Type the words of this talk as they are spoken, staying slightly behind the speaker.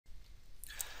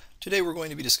Today we're going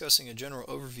to be discussing a general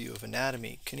overview of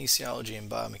anatomy, kinesiology, and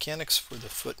biomechanics for the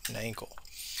foot and ankle.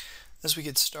 As we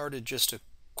get started, just a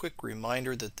quick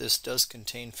reminder that this does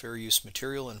contain fair use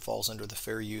material and falls under the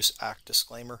Fair Use Act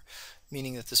disclaimer,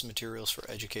 meaning that this material is for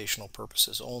educational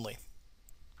purposes only.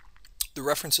 The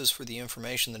references for the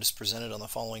information that is presented on the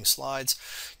following slides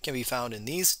can be found in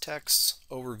these texts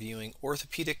overviewing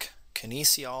orthopedic,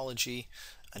 kinesiology,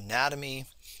 anatomy,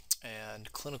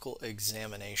 and clinical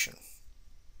examination.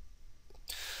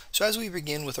 So as we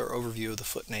begin with our overview of the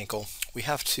foot and ankle, we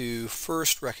have to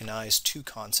first recognize two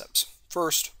concepts.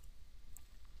 First,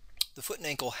 the foot and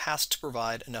ankle has to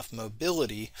provide enough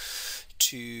mobility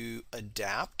to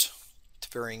adapt to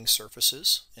varying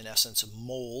surfaces, in essence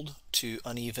mold to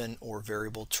uneven or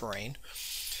variable terrain,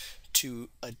 to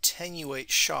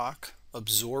attenuate shock,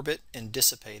 absorb it and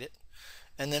dissipate it,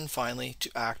 and then finally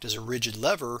to act as a rigid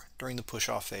lever during the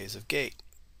push-off phase of gait.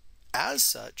 As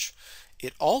such,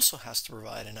 it also has to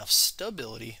provide enough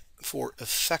stability for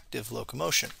effective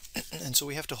locomotion. And so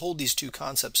we have to hold these two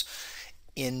concepts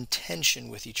in tension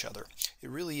with each other.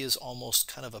 It really is almost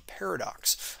kind of a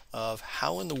paradox of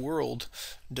how in the world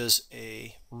does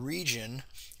a region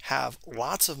have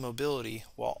lots of mobility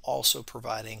while also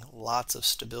providing lots of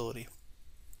stability.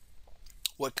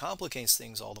 What complicates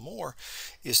things all the more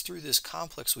is through this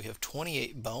complex we have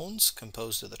 28 bones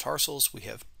composed of the tarsals. We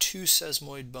have 2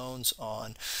 sesamoid bones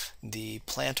on the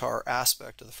plantar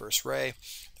aspect of the first ray.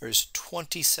 There's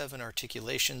 27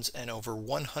 articulations and over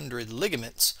 100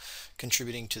 ligaments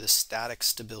contributing to the static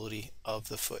stability of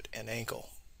the foot and ankle.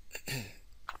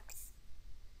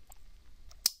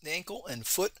 The ankle and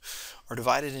foot are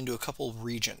divided into a couple of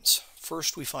regions.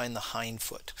 First, we find the hind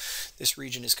foot. This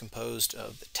region is composed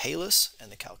of the talus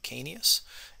and the calcaneus,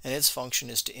 and its function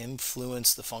is to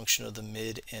influence the function of the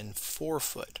mid and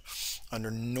forefoot.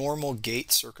 Under normal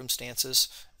gait circumstances,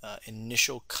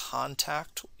 initial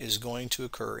contact is going to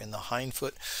occur in the hind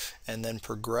foot and then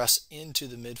progress into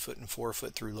the midfoot and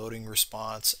forefoot through loading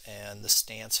response and the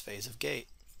stance phase of gait.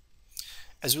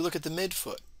 As we look at the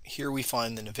midfoot, here we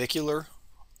find the navicular,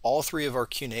 all 3 of our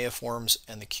cuneiforms,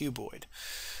 and the cuboid.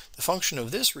 The function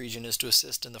of this region is to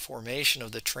assist in the formation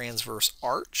of the transverse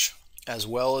arch, as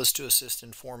well as to assist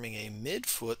in forming a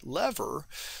midfoot lever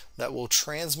that will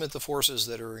transmit the forces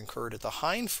that are incurred at the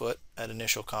hind foot at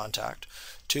initial contact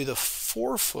to the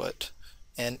forefoot,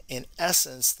 and in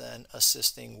essence then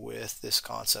assisting with this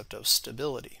concept of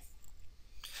stability.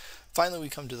 Finally, we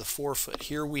come to the forefoot.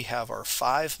 Here we have our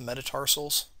 5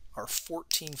 metatarsals, our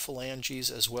 14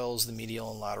 phalanges, as well as the medial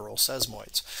and lateral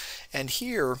sesamoids. And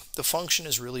here the function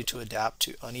is really to adapt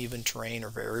to uneven terrain or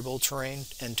variable terrain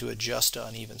and to adjust to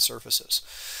uneven surfaces.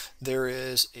 There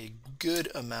is a good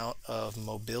amount of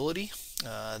mobility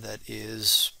that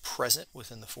is present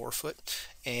within the forefoot,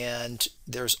 and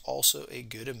there's also a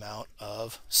good amount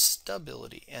of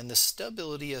stability, and the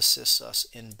stability assists us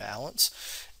in balance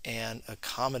and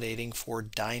accommodating for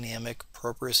dynamic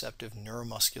proprioceptive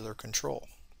neuromuscular control.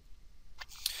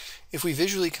 If we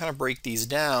visually kind of break these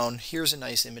down, here's a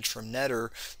nice image from Netter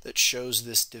that shows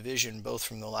this division both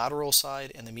from the lateral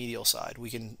side and the medial side. We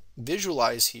can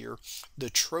visualize here the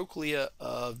trochlea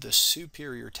of the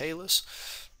superior talus.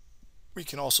 We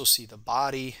can also see the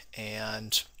body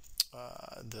and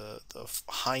the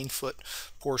hind foot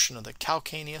portion of the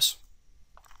calcaneus.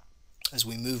 As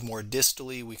we move more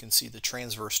distally, we can see the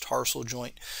transverse tarsal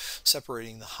joint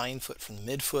separating the hind foot from the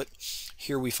midfoot.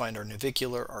 Here we find our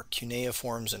navicular, our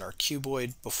cuneiforms, and our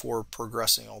cuboid before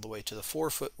progressing all the way to the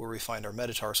forefoot, where we find our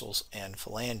metatarsals and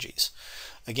phalanges.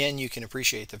 Again, you can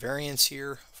appreciate the variance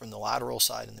here from the lateral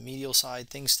side and the medial side.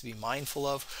 Things to be mindful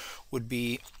of would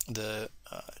be the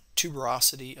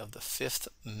tuberosity of the 5th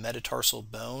metatarsal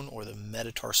bone, or the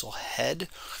metatarsal head.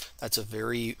 That's a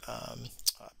very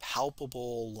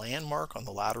palpable landmark on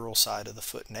the lateral side of the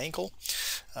foot and ankle.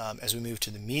 As we move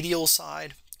to the medial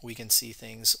side, we can see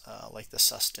things like the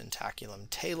sustentaculum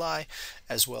tali,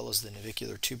 as well as the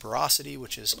navicular tuberosity,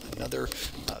 which is another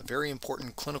very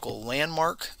important clinical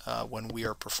landmark when we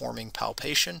are performing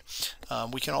palpation.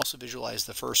 We can also visualize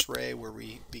the first ray, where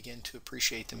we begin to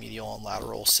appreciate the medial and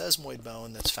lateral sesamoid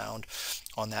bone that's found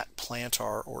on that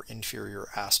plantar or inferior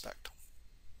aspect.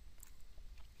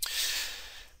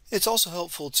 It's also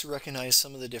helpful to recognize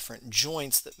some of the different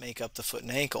joints that make up the foot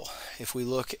and ankle. If we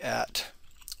look at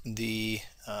the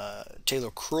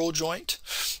talocrural joint,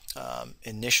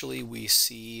 initially we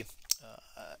see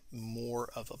more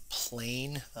of a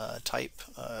plane type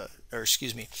or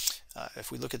excuse me,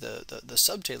 if we look at the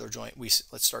subtalar joint,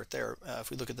 let's start there. If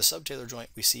we look at the subtalar joint,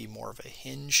 we see more of a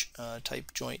hinge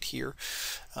type joint here.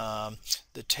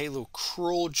 The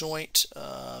talocrural joint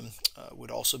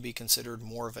would also be considered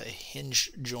more of a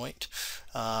hinge joint.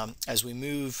 As we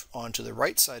move onto the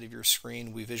right side of your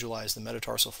screen, we visualize the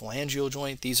metatarsal phalangeal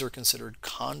joint. These are considered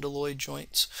condyloid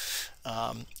joints,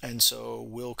 and so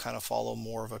we'll kind of follow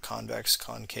more of a convex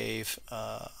concave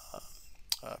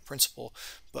principle,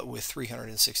 but with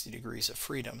 360 degrees of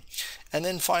freedom. And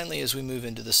then finally, as we move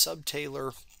into the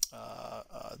subtalar,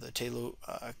 the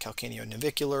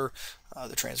talocalcaneonavicular,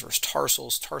 the transverse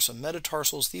tarsals,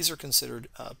 tarsometatarsals, these are considered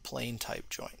plane type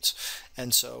joints.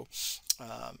 And so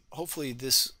hopefully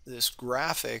this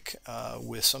graphic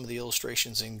with some of the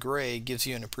illustrations in gray gives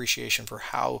you an appreciation for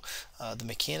how the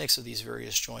mechanics of these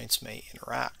various joints may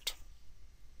interact.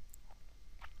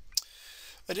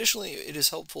 Additionally, it is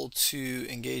helpful to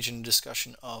engage in a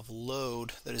discussion of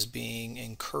load that is being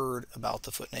incurred about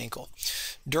the foot and ankle.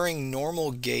 During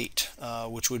normal gait,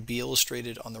 which would be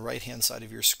illustrated on the right-hand side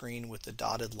of your screen with the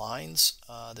dotted lines,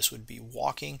 this would be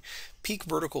walking, peak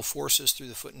vertical forces through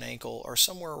the foot and ankle are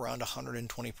somewhere around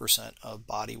 120% of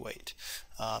body weight.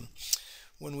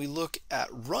 When we look at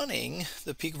running,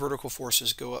 the peak vertical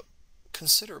forces go up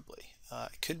considerably.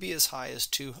 It could be as high as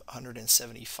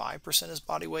 275% as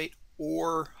body weight,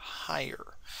 or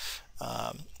higher,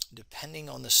 depending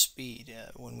on the speed.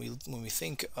 When we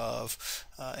think of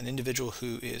an individual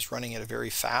who is running at a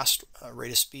very fast rate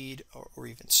of speed, or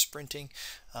even sprinting,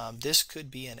 this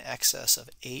could be in excess of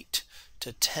 8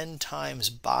 to 10 times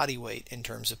body weight in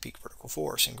terms of peak vertical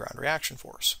force and ground reaction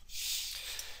force.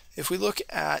 If we look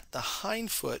at the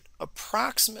hind foot,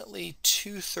 approximately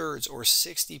 2/3 or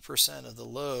 60% of the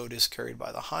load is carried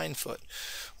by the hind foot,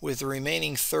 with the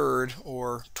remaining third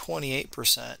or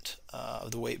 28%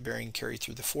 of the weight bearing carried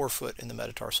through the forefoot and the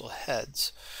metatarsal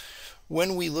heads.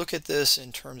 When we look at this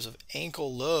in terms of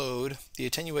ankle load, the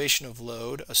attenuation of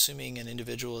load, assuming an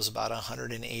individual is about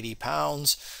 180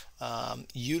 pounds,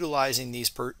 utilizing these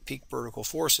peak vertical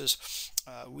forces,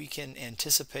 we can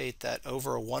anticipate that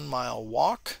over a 1 mile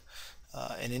walk,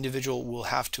 an individual will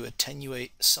have to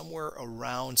attenuate somewhere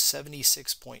around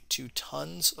 76.2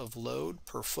 tons of load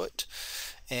per foot,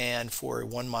 and for a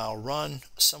 1 mile run,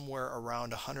 somewhere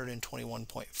around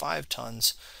 121.5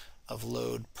 tons of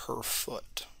load per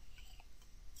foot.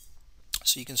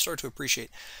 So you can start to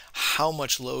appreciate how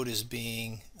much load is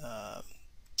being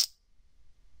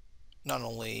not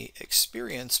only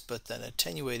experienced, but then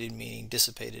attenuated, meaning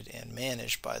dissipated and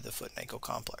managed by the foot and ankle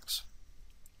complex.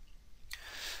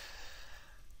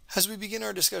 As we begin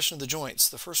our discussion of the joints,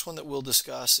 the first one that we'll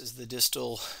discuss is the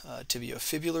distal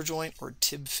tibiofibular joint, or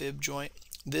tib-fib joint.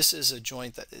 This is a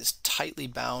joint that is tightly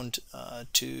bound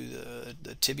to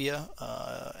the tibia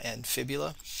and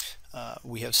fibula.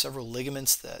 We have several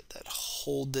ligaments that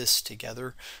hold this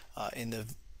together. In the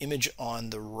image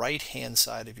on the right hand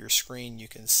side of your screen, you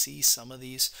can see some of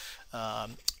these.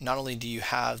 Not only do you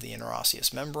have the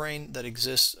interosseous membrane that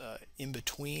exists in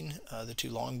between the two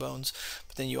long bones,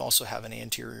 but then you also have an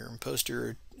anterior and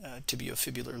posterior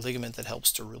tibiofibular ligament that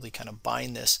helps to really kind of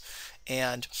bind this.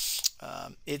 And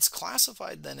it's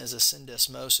classified then as a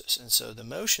syndesmosis, and so the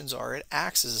motions are it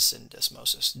acts as a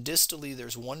syndesmosis. Distally,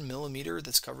 there's 1 millimeter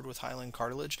that's covered with hyaline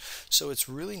cartilage, so it's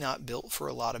really not built for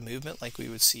a lot of movement like we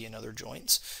would see in other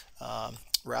joints.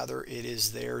 Rather, it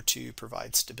is there to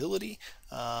provide stability,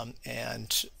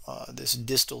 and this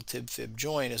distal tib-fib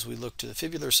joint, as we look to the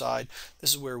fibular side,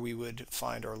 this is where we would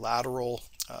find our lateral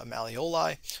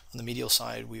malleoli. On the medial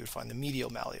side, we would find the medial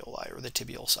malleoli, or the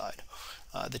tibial side.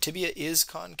 The tibia is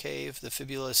concave. The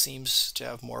fibula seems to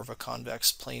have more of a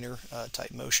convex planar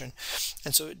type motion,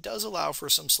 and so it does allow for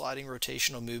some sliding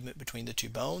rotational movement between the two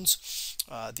bones.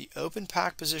 The open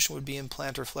pack position would be in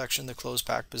plantar flexion. The closed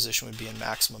pack position would be in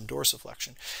maximum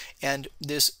dorsiflexion. And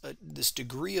this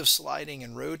degree of sliding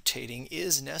and rotating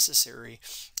is necessary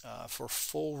for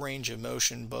full range of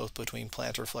motion, both between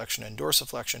plantar flexion and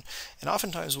dorsiflexion. And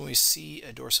oftentimes when we see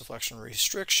a dorsiflexion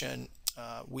restriction,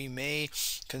 we may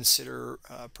consider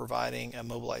providing a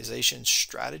mobilization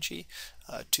strategy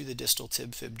to the distal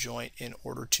tib-fib joint in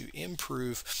order to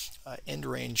improve end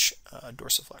range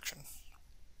dorsiflexion.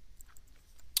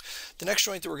 The next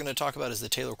joint that we're going to talk about is the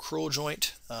talocrural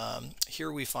joint.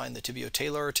 Here we find the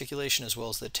tibio-talar articulation as well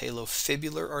as the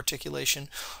talofibular articulation.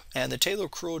 And the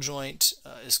talocrural joint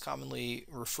is commonly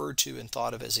referred to and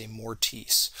thought of as a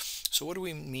mortise. So what do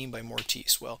we mean by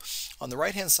mortise? Well, on the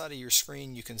right-hand side of your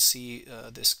screen, you can see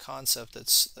this concept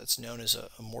that's known as a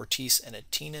mortise and a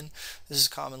tenon. This is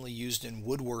commonly used in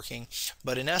woodworking,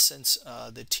 but in essence,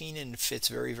 the tenon fits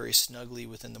very, very snugly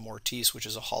within the mortise, which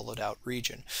is a hollowed-out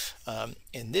region.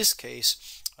 In this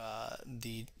case,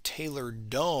 the talar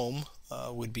dome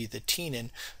would be the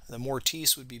tenon. The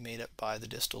mortise would be made up by the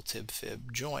distal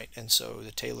tib-fib joint, and so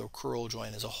the talocrural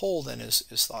joint as a whole then is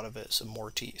thought of as a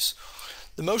mortise.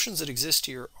 The motions that exist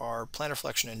here are plantar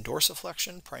flexion and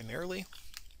dorsiflexion primarily.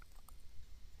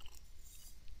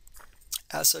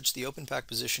 As such, the open pack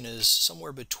position is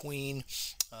somewhere between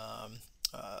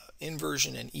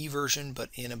inversion and eversion, but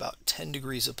in about 10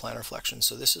 degrees of plantar flexion.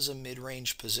 So this is a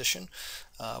mid-range position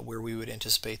where we would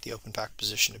anticipate the open pack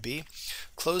position to be.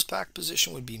 Closed pack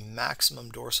position would be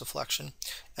maximum dorsiflexion,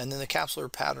 and then the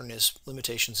capsular pattern is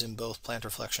limitations in both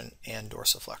plantar flexion and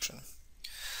dorsiflexion.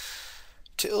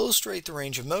 To illustrate the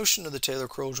range of motion of the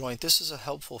talocrural joint, this is a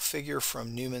helpful figure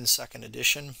from Neumann's second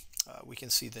edition. We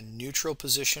can see the neutral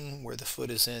position where the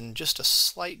foot is in just a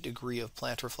slight degree of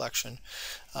plantar flexion.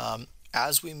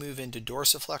 As we move into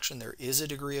dorsiflexion, there is a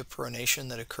degree of pronation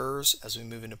that occurs. As we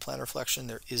move into plantar flexion,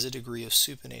 there is a degree of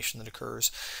supination that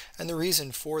occurs. And the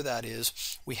reason for that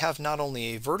is we have not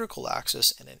only a vertical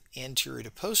axis and an anterior to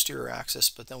posterior axis,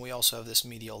 but then we also have this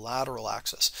medial lateral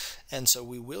axis. And so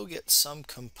we will get some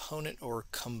component or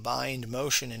combined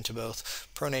motion into both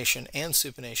pronation and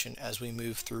supination as we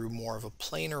move through more of a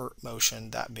planar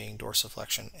motion, that being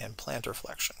dorsiflexion and plantar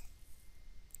flexion.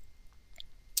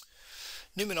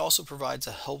 Neumann also provides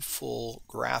a helpful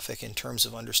graphic in terms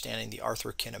of understanding the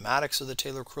arthrokinematics of the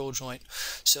talocrural joint.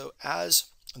 So as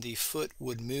the foot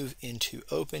would move into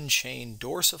open chain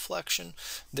dorsiflexion,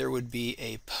 there would be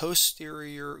a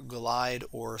posterior glide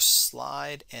or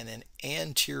slide and an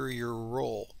anterior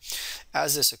roll.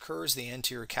 As this occurs, the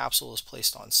anterior capsule is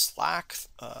placed on slack,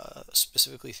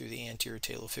 specifically through the anterior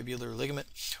talofibular ligament,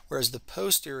 whereas the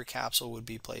posterior capsule would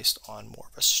be placed on more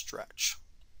of a stretch.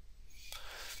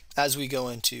 As we go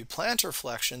into plantar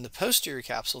flexion, the posterior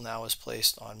capsule now is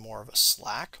placed on more of a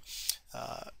slack.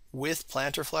 With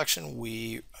plantar flexion,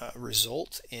 we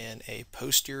result in a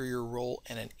posterior roll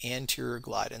and an anterior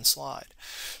glide and slide.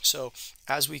 So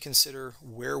as we consider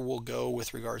where we'll go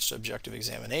with regards to objective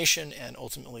examination and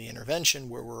ultimately intervention,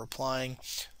 where we're applying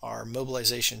our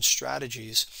mobilization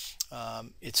strategies,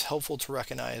 it's helpful to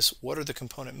recognize what are the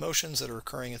component motions that are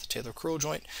occurring at the talocrural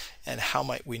joint and how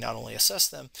might we not only assess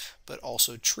them, but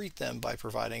also treat them by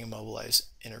providing a mobilized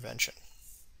intervention.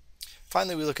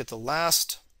 Finally, we look at the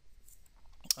last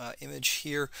image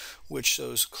here, which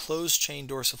shows closed chain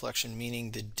dorsiflexion,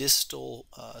 meaning the distal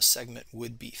segment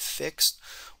would be fixed.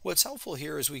 What's helpful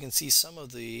here is we can see some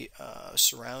of the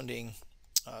surrounding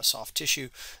soft tissue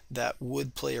that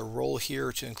would play a role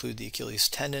here, to include the Achilles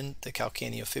tendon, the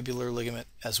calcaneofibular ligament,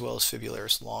 as well as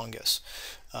fibularis longus.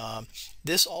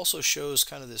 This also shows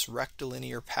kind of this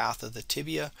rectilinear path of the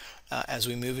tibia as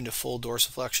we move into full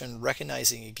dorsiflexion,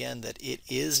 recognizing again that it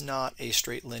is not a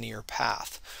straight linear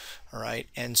path. All right,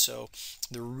 and so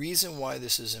the reason why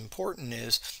this is important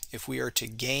is if we are to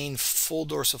gain full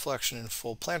dorsiflexion and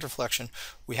full plantar flexion,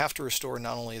 we have to restore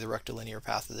not only the rectilinear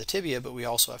path of the tibia, but we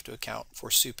also have to account for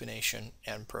supination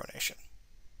and pronation.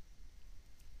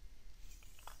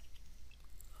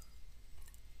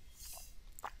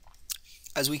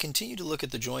 As we continue to look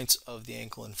at the joints of the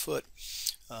ankle and foot,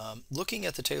 looking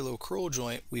at the talocrural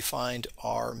joint, we find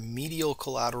our medial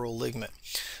collateral ligament.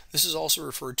 This is also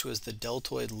referred to as the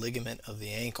deltoid ligament of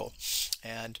the ankle.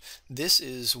 And this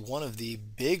is one of the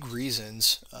big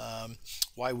reasons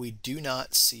why we do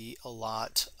not see a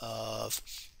lot of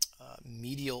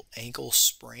medial ankle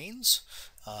sprains.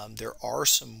 There are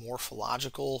some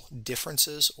morphological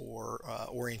differences or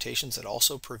orientations that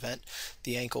also prevent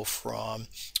the ankle from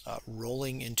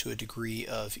rolling into a degree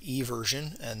of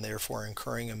eversion and therefore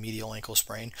incurring a medial ankle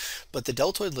sprain. But the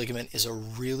deltoid ligament is a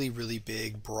really, really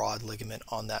big, broad ligament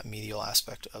on that medial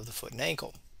aspect of the foot and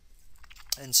ankle.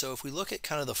 And so if we look at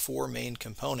kind of the four main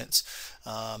components,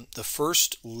 the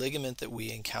first ligament that we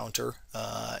encounter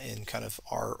in kind of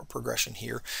our progression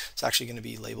here is actually going to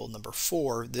be labeled number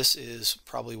 4. This is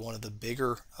probably one of the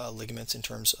bigger ligaments in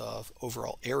terms of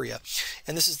overall area,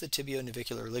 and this is the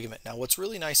tibio-navicular ligament. Now what's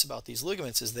really nice about these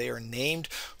ligaments is they are named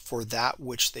for that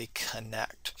which they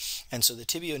connect. And so the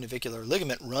tibio-navicular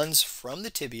ligament runs from the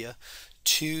tibia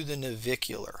to the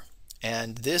navicular.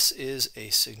 And this is a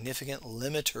significant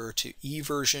limiter to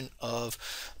eversion of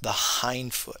the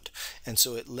hind foot. And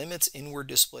so it limits inward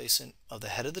displacement of the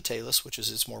head of the talus, which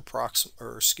is its more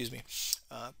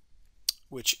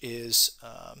which is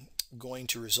going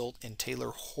to result in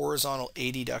talar horizontal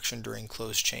adduction during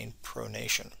closed chain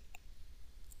pronation.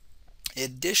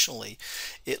 Additionally,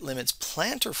 it limits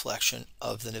plantar flexion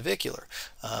of the navicular.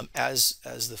 As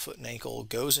the foot and ankle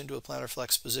goes into a plantar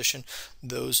flex position,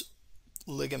 those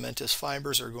ligamentous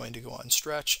fibers are going to go on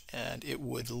stretch, and it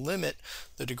would limit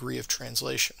the degree of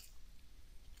translation.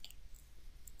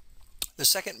 The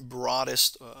second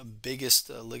broadest, biggest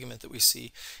ligament that we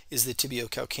see is the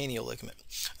tibiocalcaneal ligament.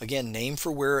 Again, named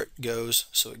for where it goes,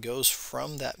 so it goes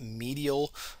from that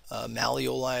medial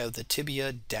malleoli of the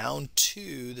tibia down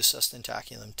to the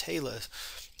sustentaculum talus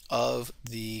of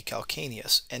the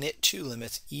calcaneus, and it too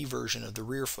limits eversion of the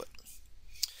rear foot.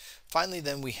 Finally,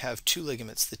 then we have two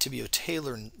ligaments, the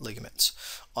tibiotalar ligaments.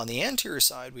 On the anterior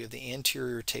side, we have the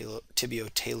anterior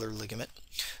tibiotalar ligament.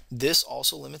 This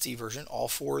also limits eversion. All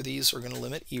four of these are going to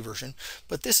limit eversion,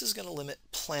 but this is going to limit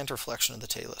plantar flexion of the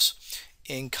talus.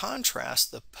 In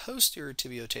contrast, the posterior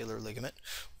tibiotalar ligament,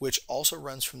 which also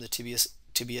runs from the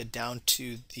tibia down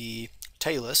to the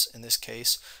talus, in this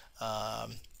case,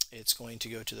 it's going to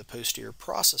go to the posterior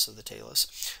process of the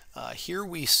talus. Here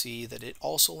we see that it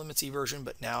also limits eversion,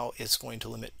 but now it's going to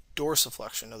limit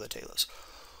dorsiflexion of the talus.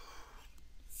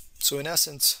 So in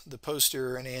essence, the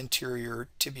posterior and anterior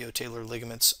tibiotalar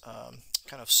ligaments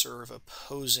kind of serve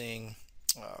opposing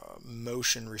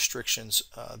motion restrictions,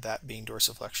 that being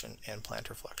dorsiflexion and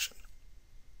plantar flexion.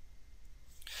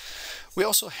 We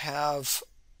also have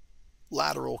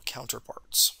lateral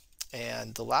counterparts,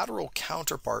 and the lateral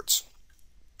counterparts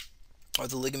are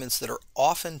the ligaments that are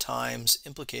oftentimes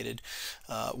implicated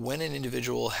when an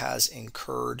individual has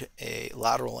incurred a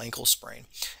lateral ankle sprain.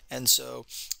 And so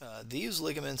these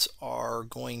ligaments are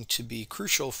going to be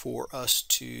crucial for us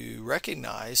to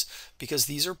recognize, because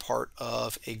these are part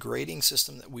of a grading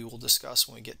system that we will discuss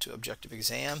when we get to objective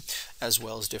exam, as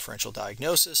well as differential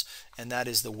diagnosis, and that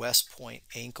is the West Point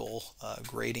ankle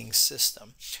grading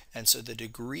system. And so the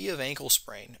degree of ankle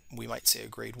sprain, we might say a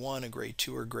grade 1, a grade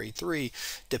 2, or grade 3,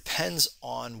 depends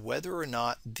on whether or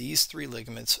not these three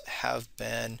ligaments have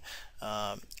been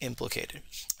implicated.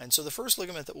 And so the first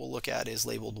ligament that we'll look at is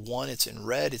labeled 1. It's in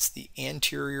red. It's the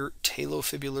anterior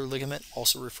talofibular ligament,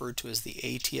 also referred to as the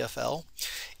ATFL.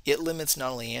 It limits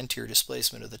not only anterior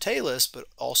displacement of the talus, but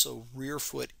also rear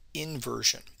foot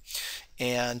inversion.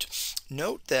 And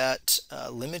note that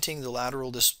limiting the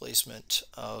lateral displacement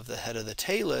of the head of the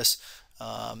talus,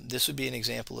 this would be an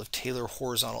example of talar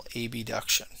horizontal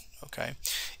abduction. Okay,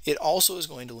 it also is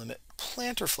going to limit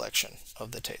plantar flexion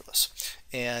of the talus,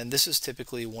 and this is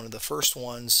typically one of the first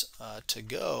ones to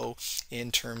go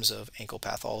in terms of ankle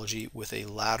pathology with a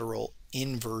lateral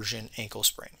inversion ankle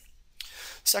sprain.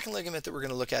 Second ligament that we're going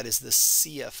to look at is the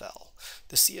CFL.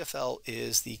 The CFL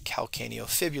is the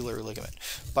calcaneofibular ligament.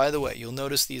 By the way, you'll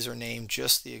notice these are named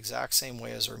just the exact same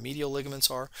way as our medial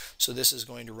ligaments are. So this is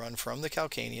going to run from the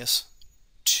calcaneus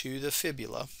to the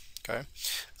fibula. Okay.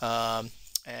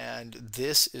 And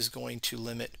this is going to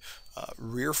limit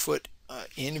rear foot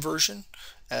inversion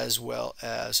as well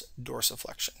as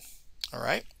dorsiflexion. All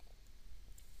right.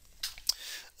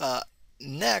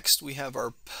 Next, we have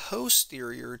our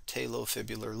posterior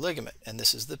talofibular ligament, and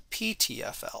this is the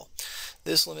PTFL.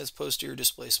 This limits posterior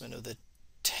displacement of the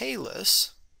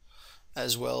talus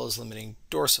as well as limiting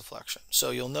dorsiflexion. So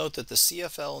you'll note that the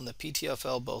CFL and the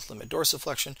PTFL both limit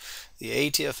dorsiflexion. The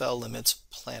ATFL limits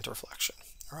plantar flexion.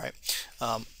 All right.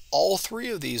 All three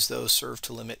of these, though, serve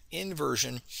to limit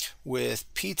inversion, with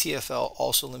PTFL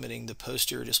also limiting the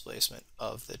posterior displacement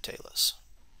of the talus.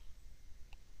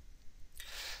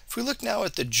 If we look now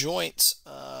at the joints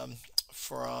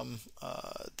from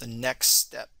the next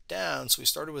step down, so we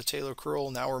started with talar curl,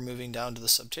 now we're moving down to the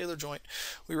subtalar joint.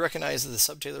 We recognize that the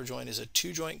subtalar joint is a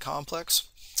two-joint complex,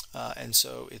 and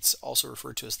so it's also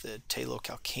referred to as the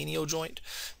talocalcaneal joint.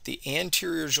 The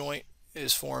anterior joint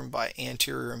is formed by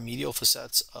anterior and medial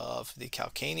facets of the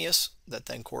calcaneus that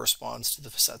then corresponds to the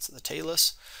facets of the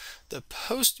talus. The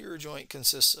posterior joint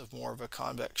consists of more of a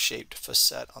convex shaped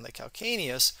facet on the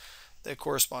calcaneus that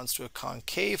corresponds to a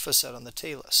concave facet on the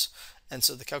talus. And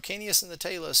so the calcaneus and the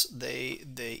talus,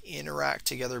 they interact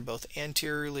together both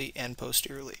anteriorly and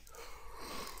posteriorly.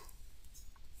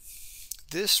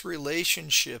 This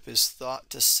relationship is thought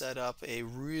to set up a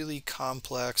really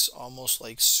complex, almost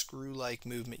like screw-like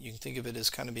movement. You can think of it as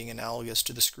kind of being analogous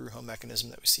to the screw-home mechanism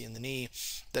that we see in the knee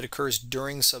that occurs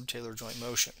during subtalar joint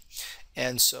motion.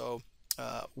 And so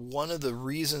one of the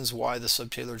reasons why the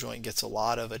subtalar joint gets a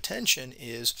lot of attention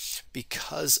is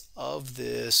because of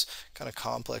this kind of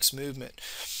complex movement.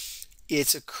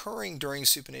 It's occurring during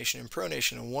supination and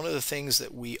pronation, and one of the things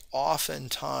that we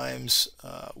oftentimes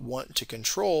want to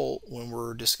control when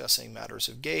we're discussing matters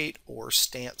of gait or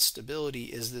stance stability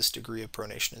is this degree of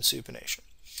pronation and supination.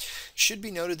 It should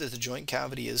be noted that the joint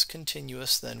cavity is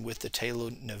continuous then with the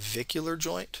talonavicular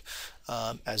joint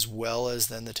as well as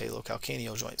then the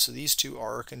talocalcaneal joint. So these two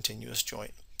are a continuous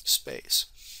joint space.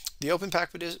 The open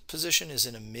pack position is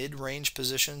in a mid-range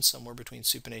position, somewhere between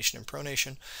supination and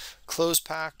pronation. Closed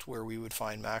packed, where we would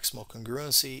find maximal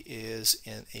congruency, is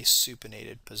in a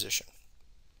supinated position.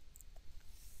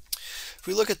 If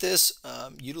we look at this,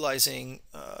 utilizing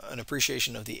an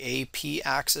appreciation of the AP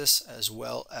axis as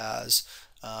well as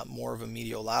more of a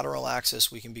medial-lateral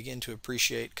axis, we can begin to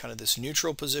appreciate kind of this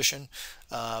neutral position.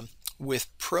 With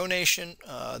pronation,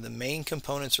 the main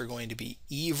components are going to be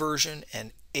eversion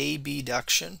and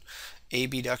abduction.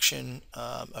 Abduction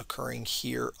occurring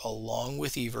here along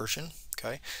with eversion.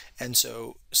 Okay, and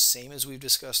so same as we've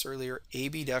discussed earlier,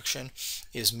 abduction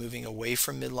is moving away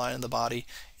from midline of the body.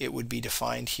 It would be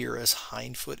defined here as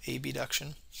hindfoot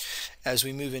abduction. As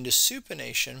we move into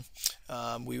supination,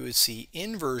 we would see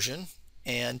inversion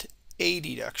and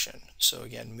adduction. So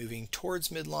again, moving towards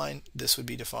midline, this would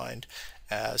be defined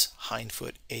as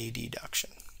hindfoot adduction.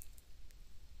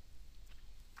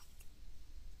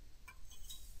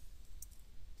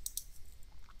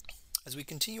 As we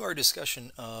continue our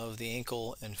discussion of the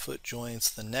ankle and foot joints,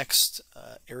 the next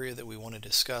area that we want to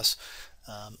discuss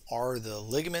are the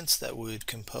ligaments that would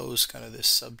compose kind of this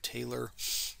subtalar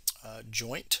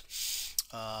joint.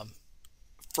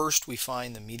 First, we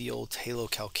find the medial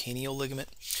talocalcaneal ligament.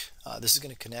 This is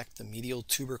going to connect the medial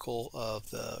tubercle of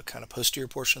the kind of posterior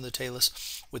portion of the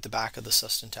talus with the back of the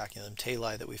sustentaculum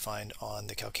tali that we find on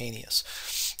the calcaneus.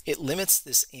 It limits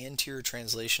this anterior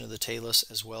translation of the talus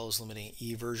as well as limiting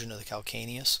eversion of the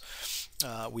calcaneus.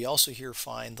 We also here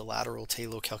find the lateral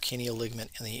talocalcaneal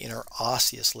ligament and the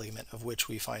interosseous ligament, of which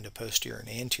we find a posterior and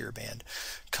anterior band.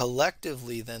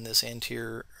 Collectively, then, this this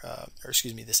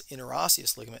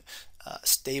interosseous ligament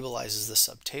stabilizes the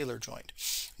subtalar joint.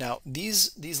 Now,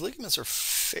 these ligaments are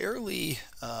fairly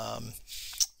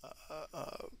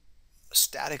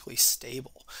statically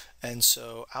stable, and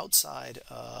so outside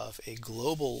of a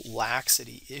global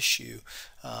laxity issue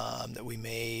that we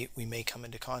may come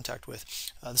into contact with,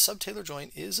 the subtalar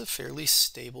joint is a fairly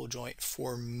stable joint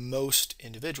for most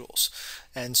individuals,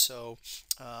 and so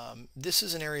this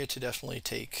is an area to definitely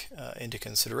take into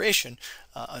consideration.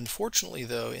 Unfortunately,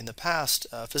 though, in the past,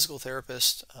 physical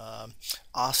therapists,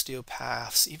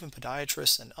 osteopaths, even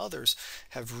podiatrists and others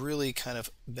have really kind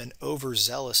of been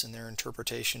overzealous in their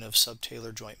interpretation of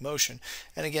subtalar joint motion.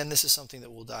 And again, this is something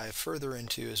that we'll dive further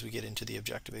into as we get into the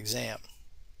objective exam.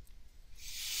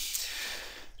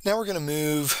 Now we're going to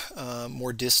move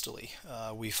more distally.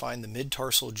 We find the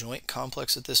mid-tarsal joint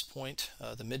complex at this point.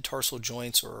 The mid-tarsal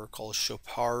joints are called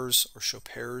chopars or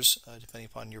chopers, depending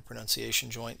upon your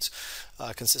pronunciation joints,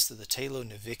 consist of the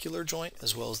talonavicular joint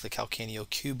as well as the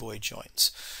calcaneocuboid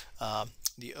joints.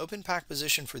 The open pack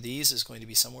position for these is going to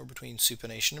be somewhere between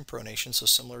supination and pronation, so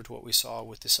similar to what we saw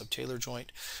with the subtalar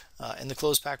joint. And the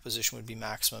closed pack position would be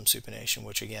maximum supination,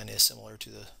 which again is similar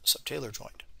to the subtalar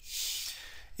joint.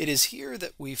 It is here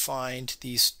that we find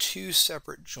these two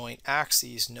separate joint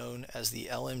axes known as the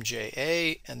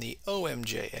LMJA and the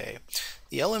OMJA.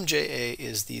 The LMJA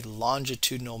is the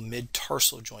longitudinal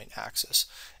mid-tarsal joint axis,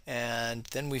 and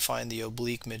then we find the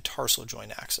oblique mid-tarsal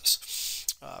joint axis.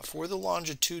 For the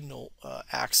longitudinal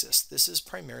axis, this is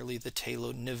primarily the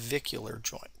talonavicular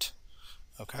joint.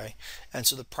 Okay, and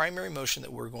so the primary motion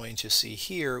that we're going to see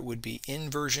here would be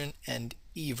inversion and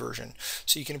eversion.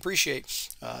 So you can appreciate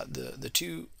the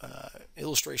two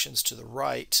illustrations to the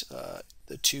right,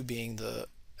 the two being the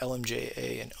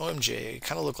LMJA and OMJA,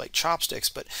 kind of look like chopsticks,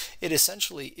 but it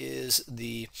essentially is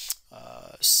the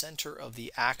center of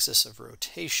the axis of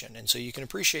rotation. And so you can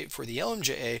appreciate for the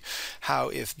LMJA how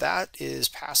if that is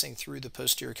passing through the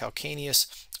posterior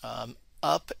calcaneus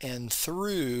up and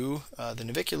through the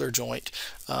navicular joint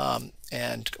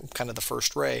and kind of the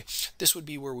first ray, this would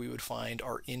be where we would find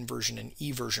our inversion and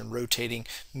eversion rotating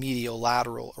medial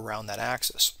lateral around that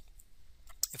axis.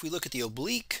 If we look at the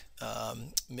oblique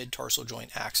mid-tarsal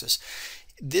joint axis,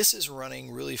 this is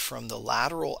running really from the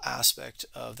lateral aspect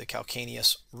of the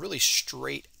calcaneus really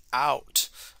straight out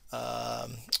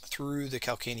through the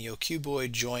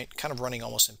calcaneocuboid joint, kind of running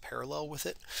almost in parallel with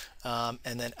it,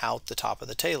 and then out the top of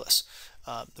the talus.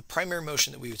 The primary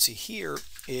motion that we would see here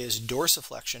is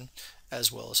dorsiflexion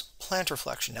as well as plantar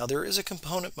flexion. Now there is a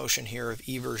component motion here of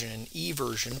eversion and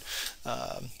eversion.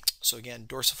 So again,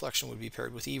 dorsiflexion would be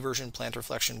paired with eversion, plantar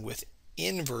flexion with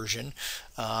inversion,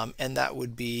 and that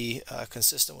would be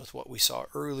consistent with what we saw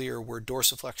earlier, where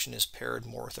dorsiflexion is paired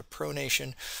more with a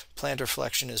pronation, plantar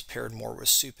flexion is paired more with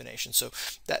supination. So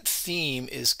that theme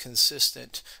is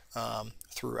consistent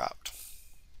throughout.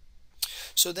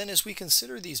 So then as we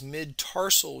consider these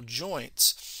mid-tarsal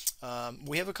joints,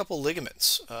 we have a couple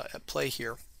ligaments at play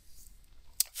here.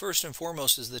 First and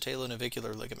foremost is the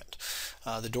talonavicular ligament,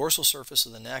 the dorsal surface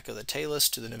of the neck of the talus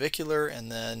to the navicular,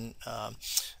 and then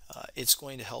it's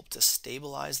going to help to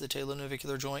stabilize the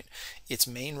talonavicular joint. Its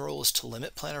main role is to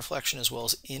limit plantar flexion as well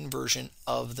as inversion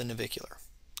of the navicular.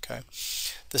 Okay.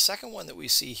 The second one that we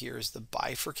see here is the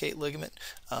bifurcate ligament.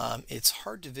 It's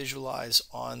hard to visualize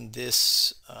on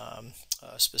this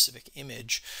specific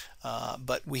image,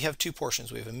 but we have two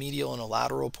portions. We have a medial and a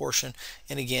lateral portion,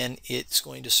 and again, it's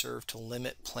going to serve to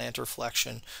limit plantar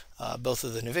flexion, both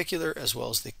of the navicular as well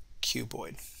as the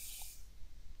cuboid.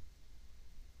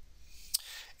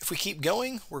 If we keep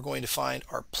going, we're going to find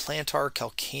our plantar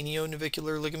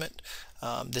calcaneonavicular ligament.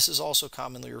 This is also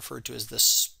commonly referred to as the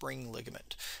spring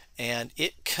ligament, and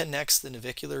it connects the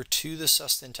navicular to the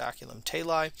sustentaculum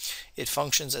tali. It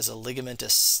functions as a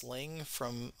ligamentous sling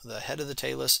from the head of the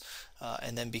talus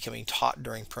and then becoming taut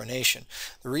during pronation.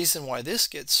 The reason why this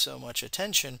gets so much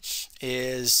attention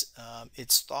is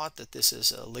it's thought that this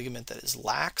is a ligament that is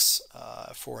lax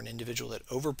for an individual that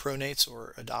overpronates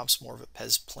or adopts more of a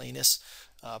pes planus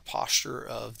posture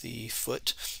of the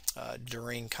foot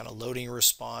during kind of loading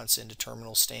response into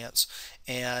terminal stance.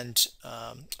 And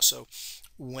so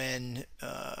when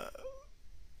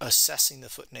assessing the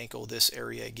foot and ankle, this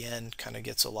area again kind of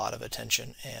gets a lot of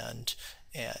attention and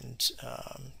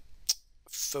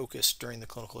focus during the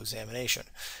clinical examination.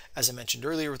 As I mentioned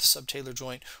earlier with the subtalar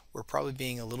joint, we're probably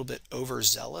being a little bit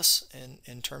overzealous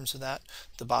in terms of that.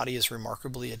 The body is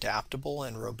remarkably adaptable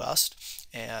and robust,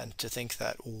 and to think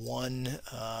that one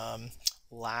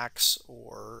lax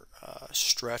or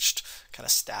stretched kind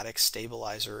of static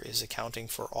stabilizer is accounting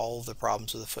for all of the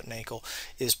problems with the foot and ankle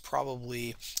is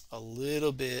probably a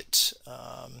little bit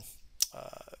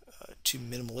too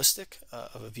minimalistic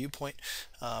of a viewpoint.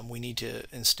 We need to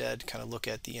instead kind of look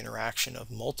at the interaction of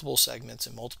multiple segments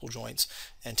and multiple joints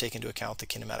and take into account the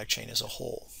kinematic chain as a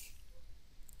whole.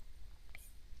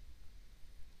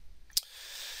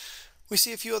 We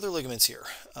see a few other ligaments here,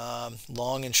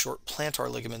 long and short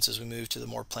plantar ligaments as we move to the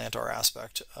more plantar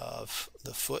aspect of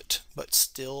the foot, but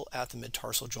still at the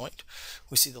mid-tarsal joint.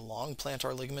 We see the long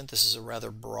plantar ligament. This is a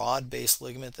rather broad-based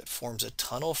ligament that forms a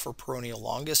tunnel for peroneal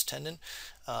longus tendon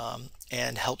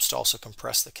and helps to also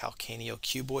compress the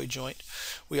calcaneocuboid joint.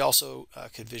 We also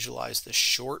could visualize the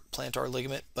short plantar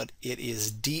ligament, but it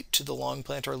is deep to the long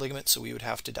plantar ligament, so we would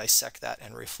have to dissect that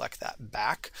and reflect that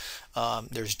back.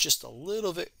 There's just a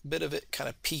little bit of it kind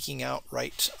of peeking out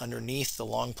right underneath the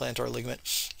long plantar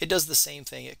ligament. It does the same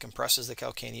thing. It compresses the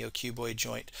calcaneocuboid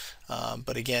joint,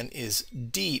 but again is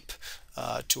deep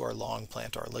to our long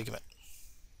plantar ligament.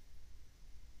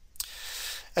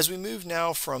 As we move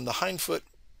now from the hind-foot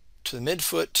to the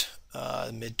midfoot,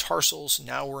 mid-tarsals,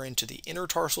 now we're into the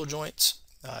intertarsal joints.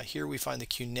 Here we find the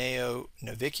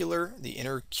cuneonavicular, the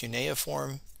inner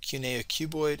cuneiform,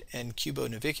 cuneocuboid, and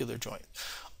cubonavicular joint.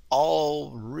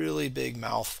 All really big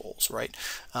mouthfuls, right?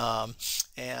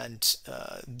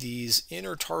 These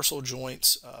intertarsal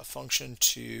joints function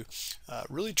to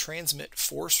really transmit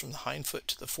force from the hindfoot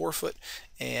to the forefoot,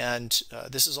 and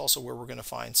this is also where we're going to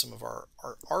find some of our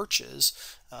arches,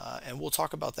 and we'll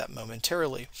talk about that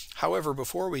momentarily. However,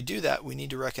 before we do that, we need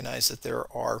to recognize that there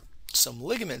are some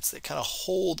ligaments that kind of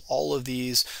hold all of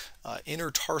these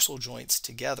intertarsal joints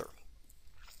together.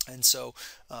 And so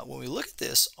when we look at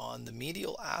this on the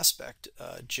medial aspect,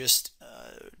 just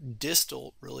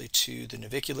distal really to the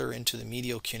navicular into the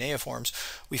medial cuneiforms,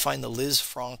 we find the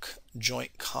Lisfranc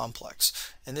joint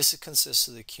complex. And this consists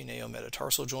of the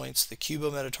cuneometatarsal joints, the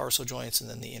cubometatarsal joints, and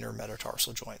then the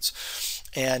intermetatarsal joints.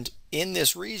 And in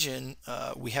this region,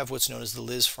 we have what's known as the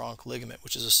Lisfranc ligament,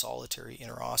 which is a solitary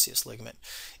interosseous ligament.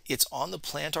 It's on the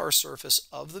plantar surface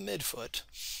of the midfoot,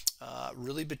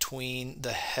 really between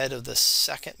the head of the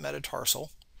second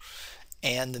metatarsal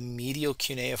and the medial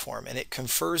cuneiform, and it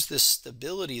confers this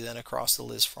stability then across the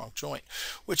Lisfranc joint,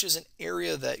 which is an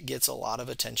area that gets a lot of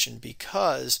attention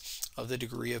because of the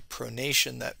degree of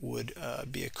pronation that would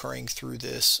be occurring through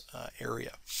this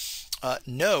area.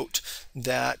 Note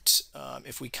that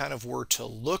if we kind of were to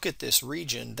look at this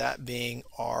region, that being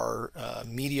our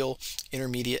medial,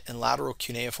 intermediate, and lateral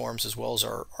cuneiforms, as well as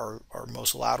our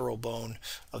most lateral bone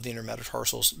of the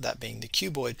intermetatarsals, that being the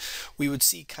cuboid, we would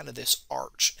see kind of this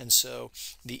arch. And so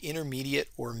the intermediate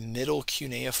or middle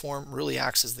cuneiform really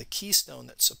acts as the keystone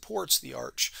that supports the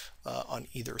arch on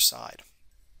either side.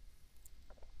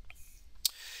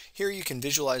 Here you can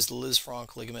visualize the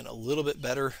Lisfranc ligament a little bit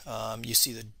better. You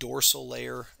see the dorsal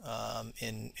layer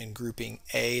in grouping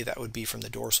A, that would be from the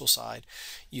dorsal side.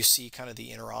 You see kind of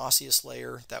the interosseous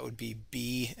layer, that would be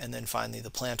B, and then finally the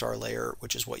plantar layer,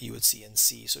 which is what you would see in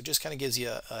C. So it just kind of gives you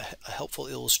a helpful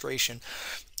illustration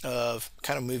of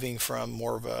kind of moving from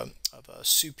more of a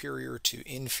superior to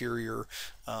inferior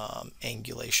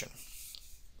angulation.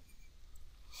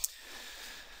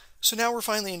 So now we're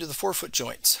finally into the forefoot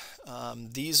joints.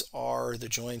 These are the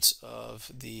joints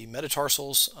of the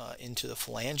metatarsals into the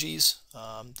phalanges.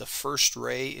 The first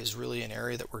ray is really an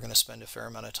area that we're going to spend a fair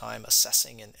amount of time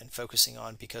assessing and focusing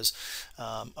on because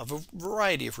of a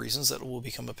variety of reasons that will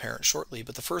become apparent shortly.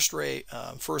 But the first ray,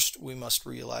 first we must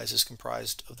realize, is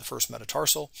comprised of the first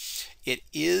metatarsal. It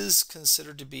is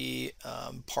considered to be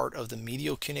part of the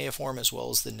medial cuneiform as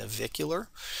well as the navicular.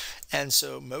 And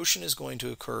so motion is going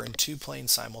to occur in two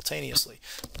planes simultaneously,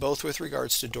 both with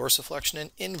regards to dorsiflexion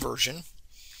and inversion,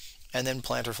 and then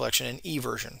plantar flexion and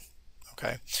eversion.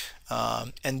 Okay,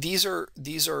 and these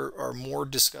are more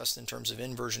discussed in terms of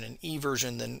inversion and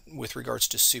eversion than with regards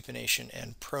to supination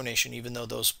and pronation, even though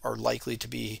those are likely to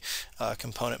be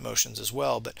component motions as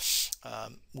well. But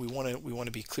we want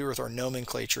to be clear with our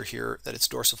nomenclature here that it's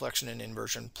dorsiflexion and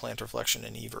inversion, plantar flexion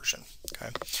and eversion. Okay,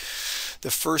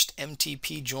 the first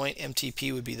MTP joint,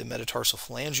 MTP would be the metatarsal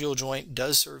phalangeal joint,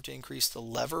 does serve to increase the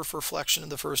lever for flexion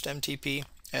of the first MTP.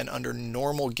 And under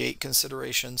normal gait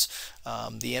considerations,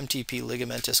 the MTP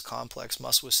ligamentous complex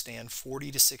must withstand 40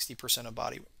 to 60% of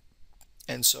body weight.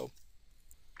 And so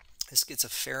this gets a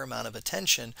fair amount of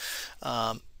attention.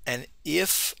 And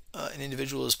if an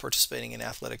individual is participating in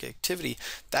athletic activity,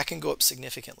 that can go up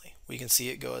significantly. We can see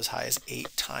it go as high as 8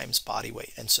 times body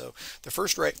weight. And so the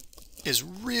first ray is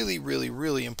really, really,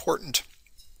 really important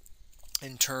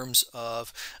in terms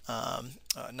of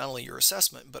not only your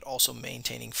assessment, but also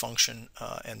maintaining function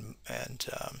and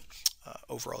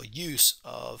overall use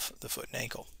of the foot and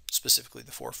ankle, specifically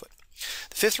the forefoot.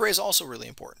 The fifth ray is also really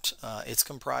important. It's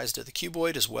comprised of the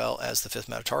cuboid as well as the fifth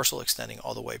metatarsal, extending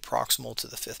all the way proximal to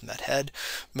the fifth met head.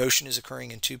 Motion is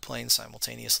occurring in two planes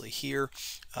simultaneously here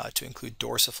to include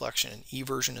dorsiflexion and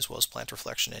eversion as well as plantar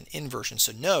flexion and inversion.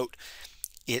 So note,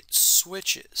 it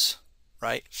switches.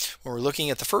 Right? When we're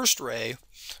looking at the first ray,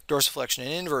 dorsiflexion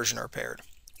and inversion are paired.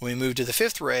 When we move to the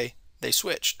fifth ray, they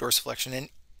switch. Dorsiflexion and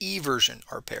eversion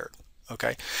are paired.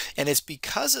 Okay? And it's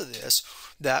because of this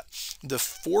that the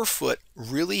forefoot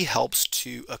really helps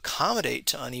to accommodate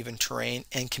to uneven terrain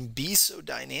and can be so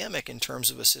dynamic in terms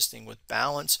of assisting with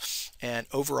balance and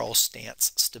overall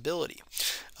stance stability.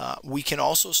 We can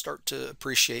also start to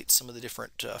appreciate some of the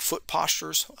different foot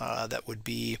postures that would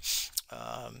be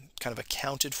kind of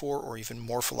accounted for, or even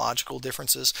morphological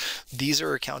differences. These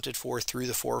are accounted for through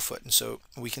the forefoot, and so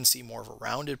we can see more of a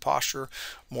rounded posture,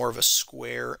 more of a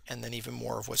square, and then even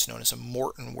more of what's known as a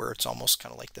Morton, where it's almost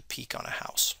kind of like the peak on a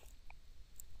house.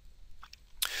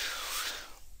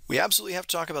 We absolutely have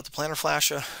to talk about the plantar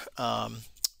fascia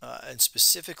and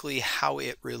specifically how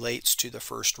it relates to the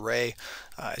first ray.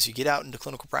 As you get out into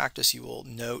clinical practice, you will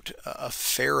note a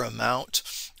fair amount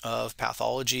of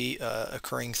pathology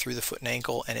occurring through the foot and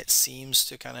ankle, and it seems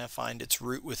to kind of find its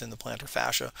root within the plantar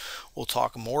fascia. We'll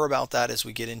talk more about that as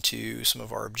we get into some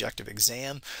of our objective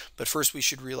exam, but first we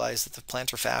should realize that the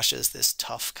plantar fascia is this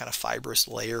tough kind of fibrous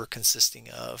layer consisting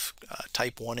of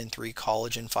type 1 and 3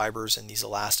 collagen fibers and these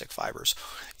elastic fibers.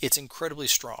 It's incredibly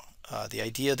strong. The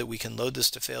idea that we can load this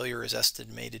to failure is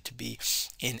estimated to be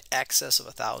in excess of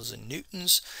 1,000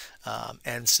 newtons,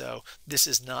 and so this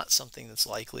is not something that's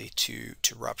likely to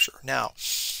rupture. Now,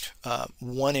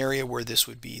 one area where this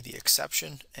would be the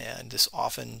exception, and this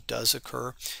often does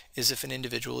occur, is if an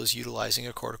individual is utilizing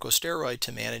a corticosteroid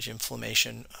to manage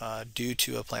inflammation due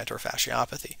to a plantar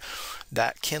fasciopathy.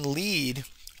 That can lead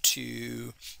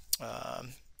to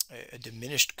a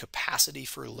diminished capacity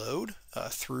for load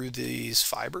through these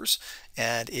fibers,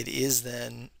 and it is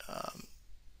then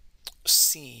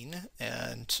seen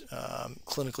and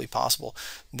clinically possible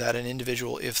that an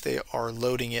individual, if they are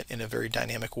loading it in a very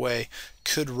dynamic way,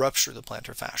 could rupture the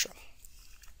plantar fascia.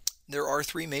 There are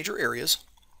three major areas.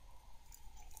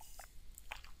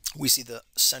 We see the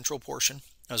central portion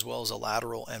as well as a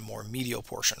lateral and more medial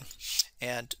portion.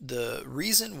 And the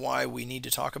reason why we need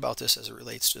to talk about this as it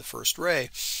relates to the first ray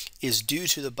is due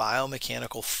to the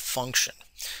biomechanical function.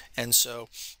 And so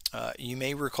you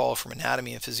may recall from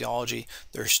anatomy and physiology,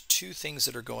 there's two things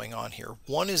that are going on here.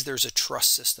 One is there's a truss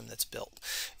system that's built.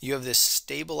 You have this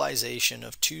stabilization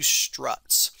of two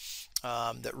struts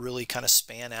that really kind of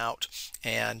span out,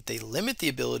 and they limit the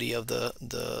ability of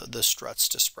the struts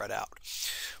to spread out.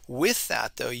 With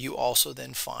that, though, you also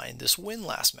then find this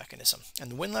windlass mechanism,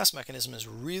 and the windlass mechanism is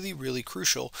really, really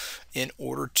crucial in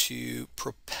order to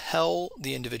propel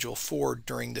the individual forward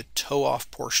during the toe-off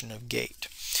portion of gait.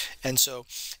 And so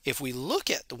if we look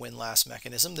at the windlass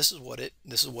mechanism, this is what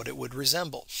it would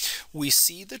resemble. We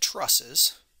see the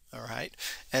trusses. All right,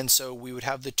 and so we would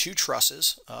have the two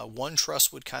trusses. One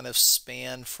truss would kind of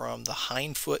span from the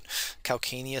hind foot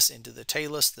calcaneus into the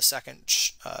talus. The second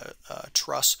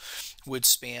truss would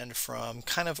span from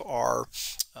kind of our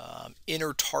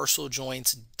intertarsal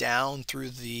joints down through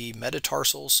the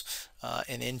metatarsals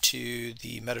and into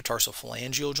the metatarsal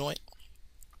phalangeal joint.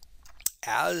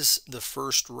 As the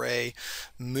first ray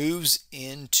moves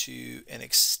into an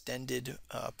extended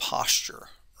posture,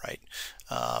 right,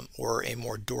 or a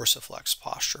more dorsiflex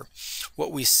posture,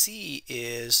 what we see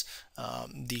is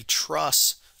the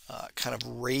truss kind of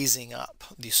raising up,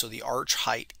 so the arch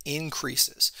height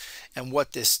increases. And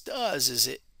what this does is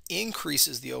it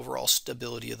increases the overall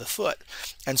stability of the foot.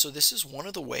 And so this is one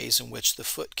of the ways in which the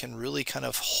foot can really kind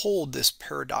of hold this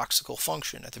paradoxical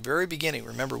function. At the very beginning,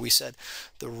 remember we said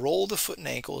the role of the foot and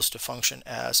ankle is to function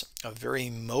as a very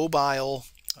mobile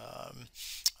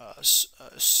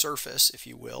surface, if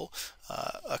you will,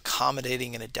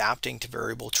 accommodating and adapting to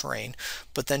variable terrain,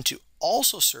 but then to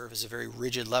also serve as a very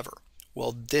rigid lever.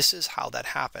 Well, this is how that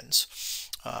happens.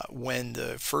 When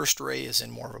the first ray is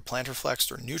in more of a plantar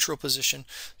flexed or neutral position,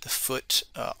 the foot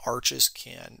arches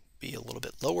can be a little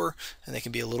bit lower, and they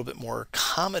can be a little bit more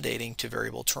accommodating to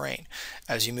variable terrain.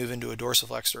 As you move into a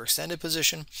dorsiflexed or extended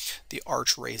position, the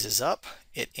arch raises up,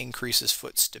 it increases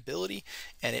foot stability,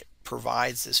 and it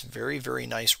provides this very, very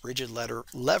nice rigid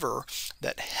lever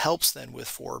that helps then with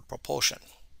forward propulsion.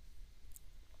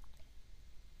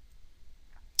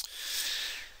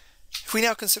 If we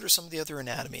now consider some of the other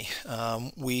anatomy,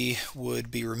 we would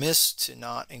be remiss to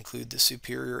not include the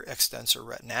superior extensor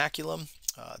retinaculum.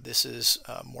 This is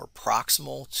more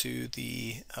proximal to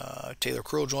the talar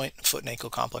crural joint, foot and ankle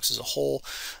complex as a whole.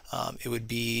 It would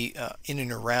be in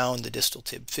and around the distal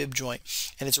tib fib joint,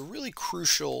 and it's a really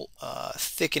crucial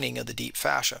thickening of the deep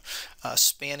fascia,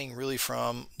 spanning really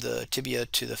from the tibia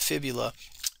to the fibula.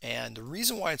 And the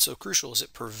reason why it's so crucial is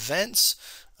it prevents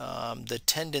the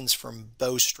tendons from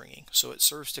bowstringing. So it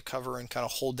serves to cover and kind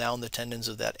of hold down the tendons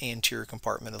of that anterior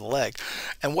compartment of the leg.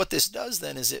 And what this does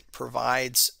then is it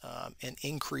provides an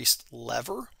increased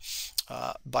lever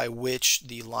by which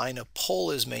the line of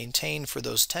pull is maintained for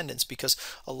those tendons, because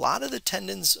a lot of the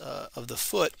tendons of the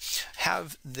foot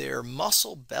have their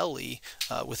muscle belly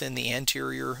within the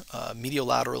anterior, medial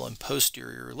lateral, and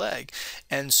posterior leg.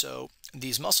 And so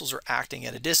these muscles are acting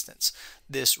at a distance.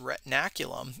 This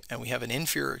retinaculum, and we have an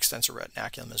inferior extensor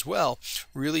retinaculum as well,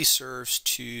 really serves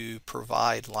to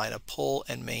provide line of pull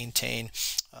and maintain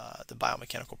the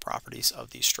biomechanical properties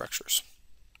of these structures.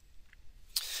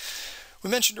 We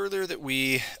mentioned earlier that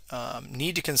we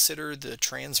need to consider the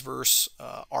transverse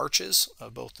arches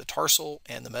of both the tarsal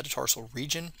and the metatarsal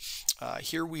region.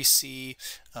 Here we see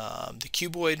the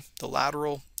cuboid, the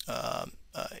lateral,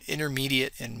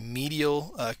 intermediate and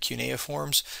medial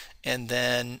cuneiforms, and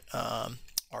then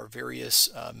our various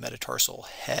metatarsal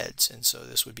heads, and so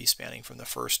this would be spanning from the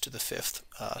first to the fifth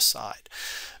side.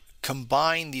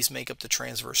 Combined, these make up the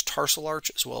transverse tarsal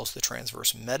arch as well as the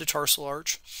transverse metatarsal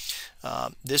arch.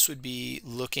 This would be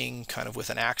looking kind of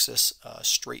with an axis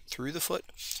straight through the foot.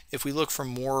 If we look from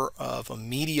more of a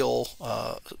medial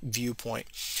viewpoint,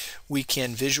 we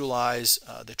can visualize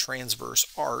the transverse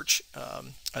arch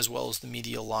as well as the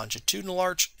medial longitudinal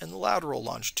arch and the lateral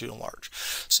longitudinal arch.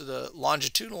 So the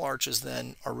longitudinal arches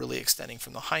then are really extending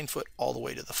from the hind foot all the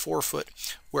way to the forefoot,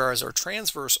 whereas our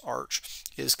transverse arch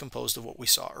is composed of what we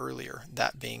saw earlier,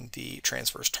 that being the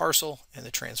transverse tarsal and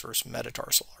the transverse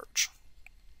metatarsal arch.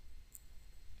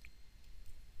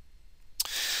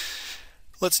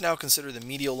 Let's now consider the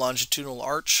medial longitudinal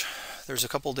arch. There's a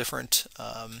couple different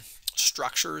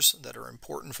structures that are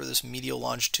important for this medial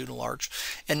longitudinal arch,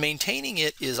 and maintaining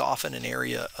it is often an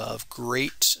area of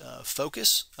great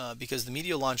focus because the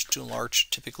medial longitudinal arch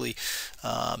typically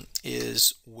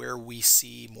is where we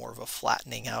see more of a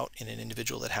flattening out in an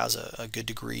individual that has a good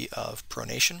degree of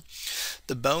pronation.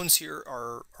 The bones here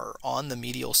are on the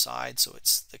medial side, so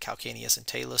it's the calcaneus and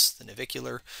talus, the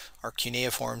navicular, our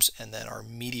cuneiforms, and then our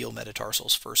medial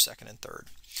metatarsals, first, second, and third.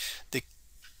 The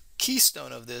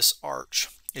keystone of this arch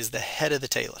is the head of the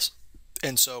talus.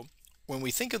 And so when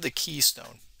we think of the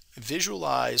keystone,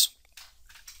 visualize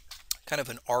kind of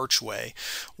an archway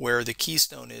where the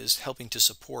keystone is helping to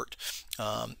support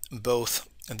both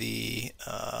the,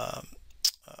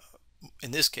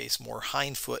 in this case, more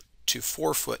hind foot to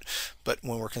forefoot, but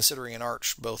when we're considering an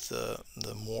arch, both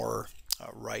the more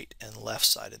right and left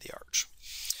side of the arch.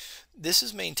 This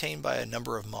is maintained by a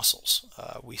number of muscles.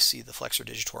 We see the flexor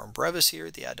digitorum brevis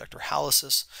here, the adductor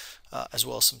hallucis, as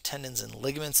well as some tendons and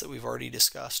ligaments that we've already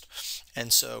discussed.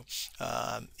 And so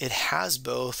it has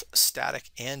both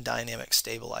static and dynamic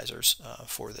stabilizers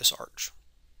for this arch.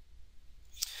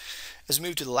 As we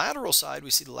move to the lateral side, we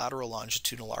see the lateral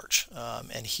longitudinal arch.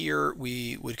 And here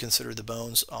we would consider the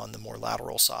bones on the more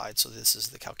lateral side. So this is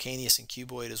the calcaneus and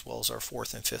cuboid as well as our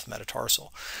fourth and fifth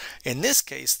metatarsal. In this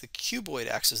case, the cuboid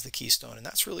acts as the keystone, and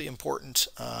that's really important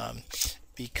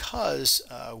because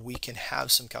we can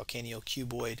have some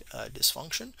calcaneocuboid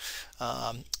dysfunction.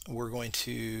 We're going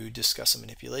to discuss a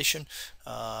manipulation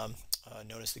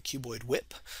known as the cuboid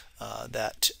whip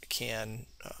that can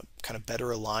kind of better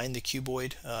align the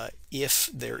cuboid if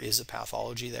there is a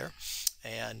pathology there.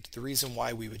 And the reason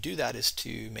why we would do that is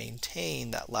to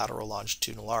maintain that lateral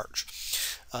longitudinal arch.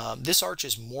 This arch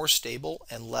is more stable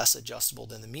and less adjustable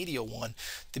than the medial one.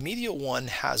 The medial one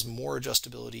has more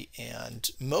adjustability and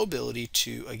mobility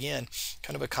to, again,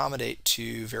 kind of accommodate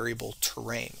to variable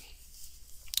terrain.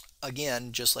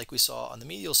 Again, just like we saw on the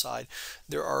medial side,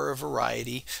 there are a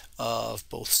variety of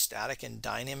both static and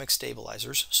dynamic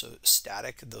stabilizers. So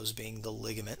static, those being the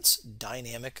ligaments;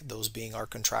 dynamic, those being our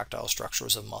contractile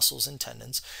structures of muscles and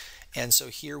tendons. And so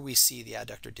here we see the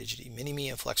adductor digiti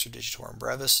minimi and flexor digitorum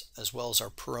brevis, as well as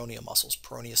our peroneal muscles,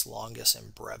 peroneus longus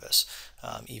and brevis,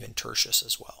 even tertius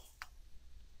as well.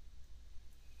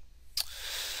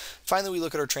 Finally, we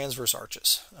look at our transverse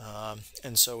arches.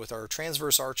 And so with our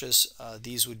transverse arches,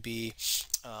 these would be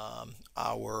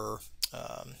our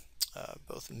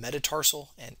both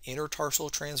metatarsal and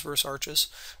intertarsal transverse arches.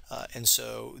 And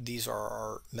so these are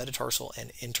our metatarsal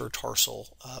and intertarsal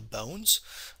bones.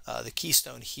 The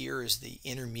keystone here is the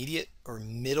intermediate or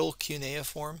middle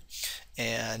cuneiform.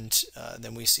 And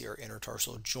then we see our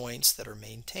intertarsal joints that are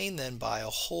maintained then by a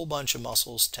whole bunch of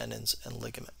muscles, tendons, and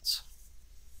ligaments.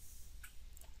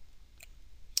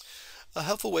 A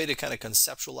helpful way to kind of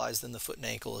conceptualize then the foot and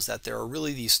ankle is that there are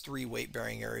really these three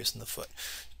weight-bearing areas in the foot.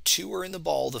 Two are in the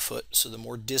ball of the foot, so the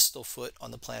more distal foot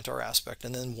on the plantar aspect,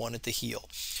 and then one at the heel.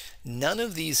 None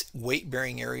of these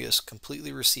weight-bearing areas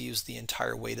completely receives the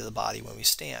entire weight of the body when we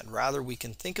stand. Rather, we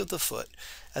can think of the foot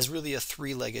as really a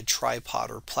three-legged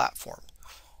tripod or platform.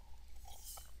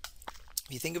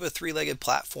 If you think of a three-legged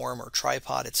platform or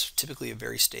tripod, it's typically a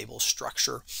very stable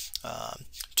structure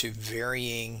to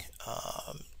varying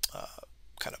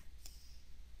kind of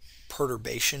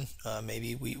perturbation,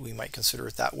 maybe we might consider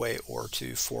it that way, or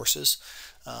to forces.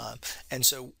 And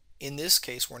so in this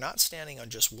case, we're not standing on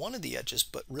just one of the edges,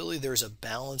 but really there's a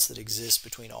balance that exists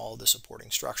between all the supporting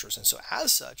structures. And so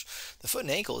as such, the foot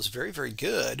and ankle is very, very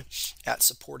good at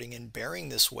supporting and bearing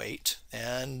this weight.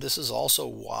 And this is also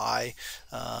why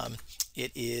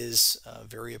it is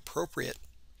very appropriate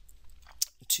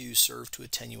to serve to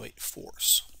attenuate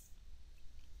force.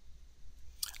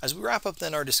 As we wrap up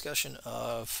then our discussion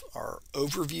of our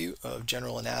overview of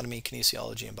general anatomy,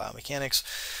 kinesiology, and biomechanics,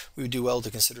 we would do well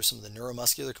to consider some of the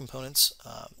neuromuscular components.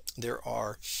 There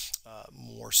are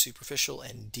more superficial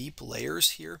and deep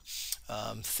layers here,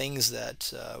 things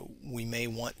that we may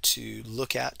want to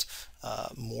look at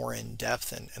more in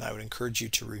depth, and I would encourage you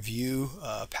to review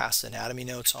past anatomy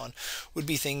notes on, would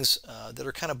be things that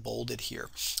are kind of bolded here.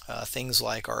 Things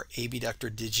like our abductor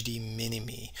digiti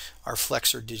minimi, our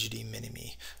flexor digiti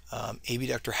minimi,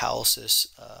 abductor hallucis,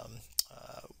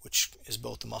 which is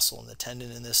both the muscle and the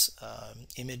tendon in this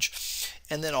image,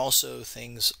 and then also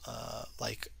things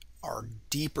like our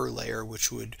deeper layer,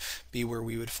 which would be where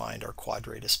we would find our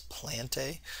quadratus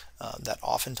plantae, that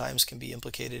oftentimes can be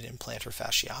implicated in plantar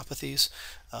fasciopathies,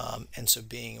 and so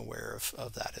being aware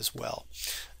of that as well.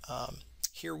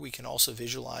 Here we can also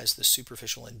visualize the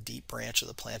superficial and deep branch of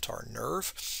the plantar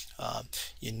nerve.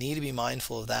 You need to be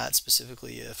mindful of that,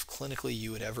 specifically if clinically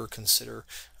you would ever consider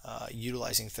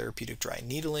utilizing therapeutic dry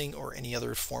needling or any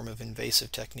other form of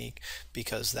invasive technique,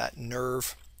 because that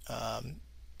nerve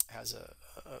has a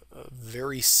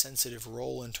very sensitive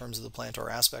role in terms of the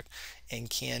plantar aspect and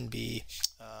can be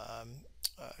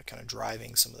kind of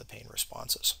driving some of the pain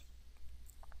responses.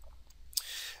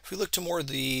 If we look to more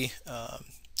the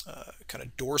kind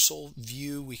of dorsal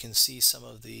view, we can see some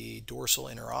of the dorsal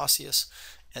interosseous,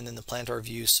 and then the plantar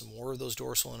view, some more of those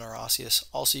dorsal interosseous.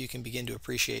 Also, you can begin to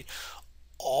appreciate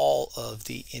all of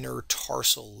the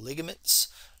intertarsal ligaments,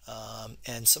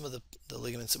 and some of the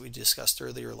ligaments that we discussed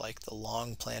earlier, like the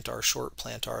long plantar, short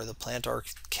plantar, the plantar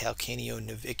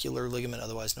calcaneonavicular ligament,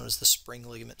 otherwise known as the spring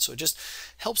ligament. So it just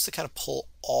helps to kind of pull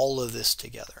all of this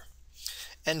together.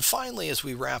 And finally, as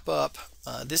we wrap up,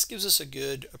 this gives us a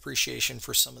good appreciation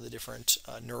for some of the different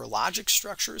neurologic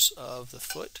structures of the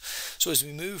foot. So as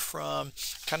we move from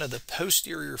kind of the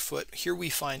posterior foot, here we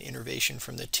find innervation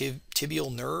from the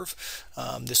tibial nerve.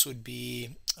 This would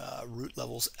be root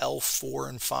levels L4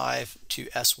 and 5 to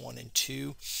S1 and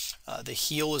 2. The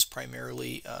heel is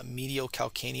primarily medial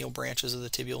calcaneal branches of the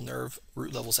tibial nerve,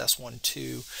 root levels S1,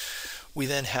 2. We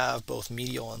then have both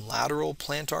medial and lateral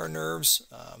plantar nerves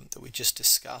that we just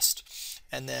discussed.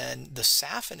 And then the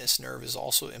saphenous nerve is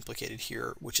also implicated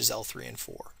here, which is L3 and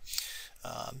 4.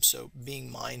 So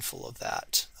being mindful of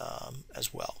that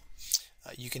as well.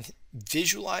 You can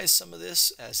visualize some of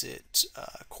this as it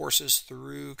courses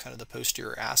through kind of the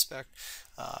posterior aspect.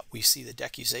 We see the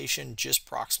decussation just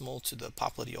proximal to the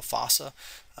popliteal fossa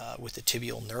with the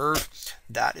tibial nerve.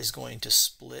 That is going to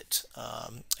split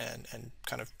and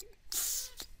kind of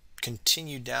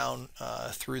continue down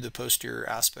through the posterior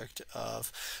aspect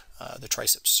of the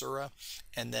triceps sura,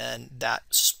 and then that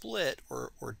split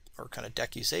or kind of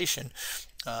decussation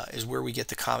is where we get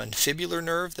the common fibular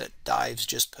nerve that dives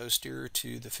just posterior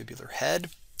to the fibular head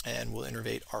and will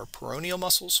innervate our peroneal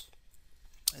muscles.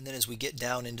 And then as we get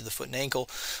down into the foot and ankle,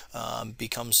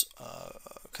 becomes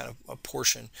kind of a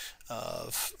portion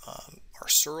of our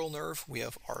sural nerve. We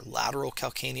have our lateral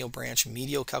calcaneal branch,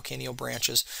 medial calcaneal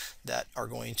branches that are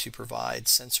going to provide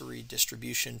sensory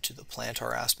distribution to the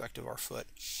plantar aspect of our foot.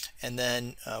 And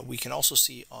then we can also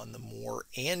see on the more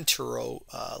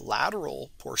anterolateral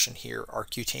portion here our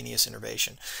cutaneous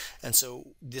innervation. And so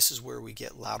this is where we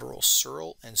get lateral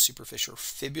sural and superficial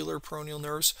fibular peroneal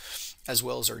nerves, as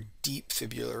well as our deep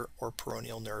fibular or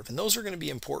peroneal nerve. And those are going to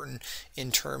be important in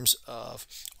terms of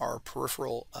our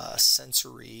peripheral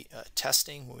sensory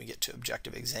testing when we get to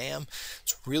objective exam.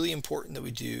 It's really important that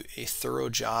we do a thorough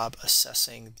job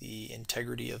assessing the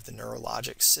integrity of the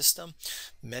neurologic system.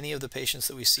 Many of the patients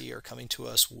that we see are coming to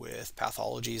us with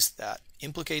pathologies that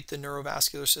implicate the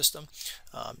neurovascular system,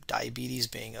 diabetes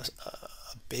being a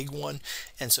big one,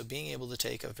 and so being able to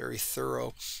take a very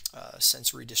thorough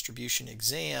sensory distribution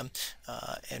exam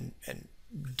and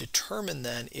determine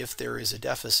then if there is a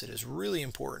deficit is really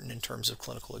important in terms of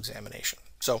clinical examination.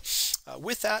 So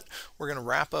with that, we're going to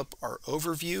wrap up our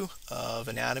overview of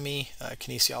anatomy,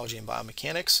 kinesiology, and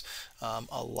biomechanics.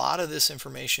 A lot of this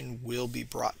information will be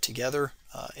brought together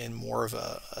in more of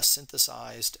a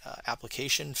synthesized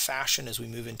application fashion as we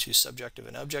move into subjective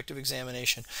and objective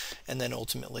examination, and then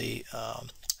ultimately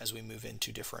as we move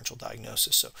into differential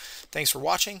diagnosis. So thanks for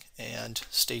watching, and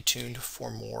stay tuned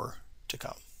for more to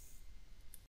come.